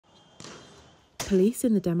Police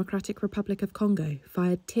in the Democratic Republic of Congo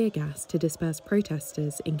fired tear gas to disperse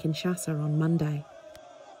protesters in Kinshasa on Monday.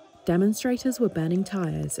 Demonstrators were burning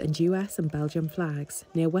tyres and US and Belgian flags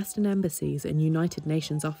near Western embassies and United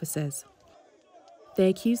Nations offices. They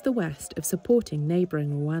accused the West of supporting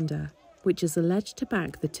neighbouring Rwanda, which is alleged to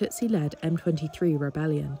back the Tutsi-led M23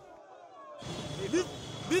 rebellion.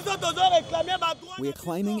 We are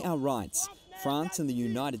claiming our rights. France and the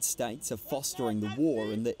United States are fostering the war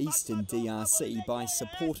in the eastern DRC by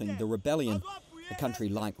supporting the rebellion. A country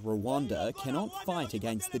like Rwanda cannot fight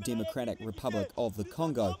against the Democratic Republic of the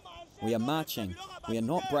Congo. We are marching. We are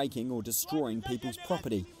not breaking or destroying people's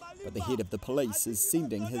property, but the head of the police is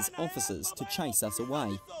sending his officers to chase us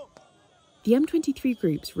away. The M23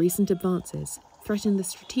 group's recent advances threaten the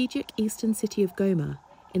strategic eastern city of Goma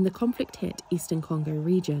in the conflict-hit eastern Congo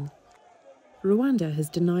region. Rwanda has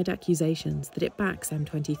denied accusations that it backs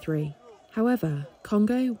M23. However,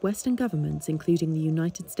 Congo Western governments, including the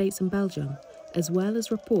United States and Belgium, as well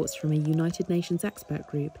as reports from a United Nations expert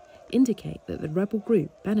group, indicate that the rebel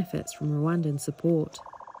group benefits from Rwandan support.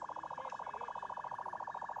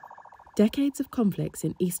 Decades of conflicts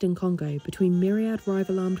in eastern Congo between myriad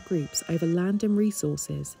rival armed groups over land and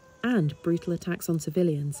resources, and brutal attacks on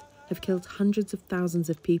civilians, have killed hundreds of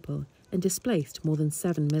thousands of people and displaced more than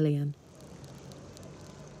 7 million.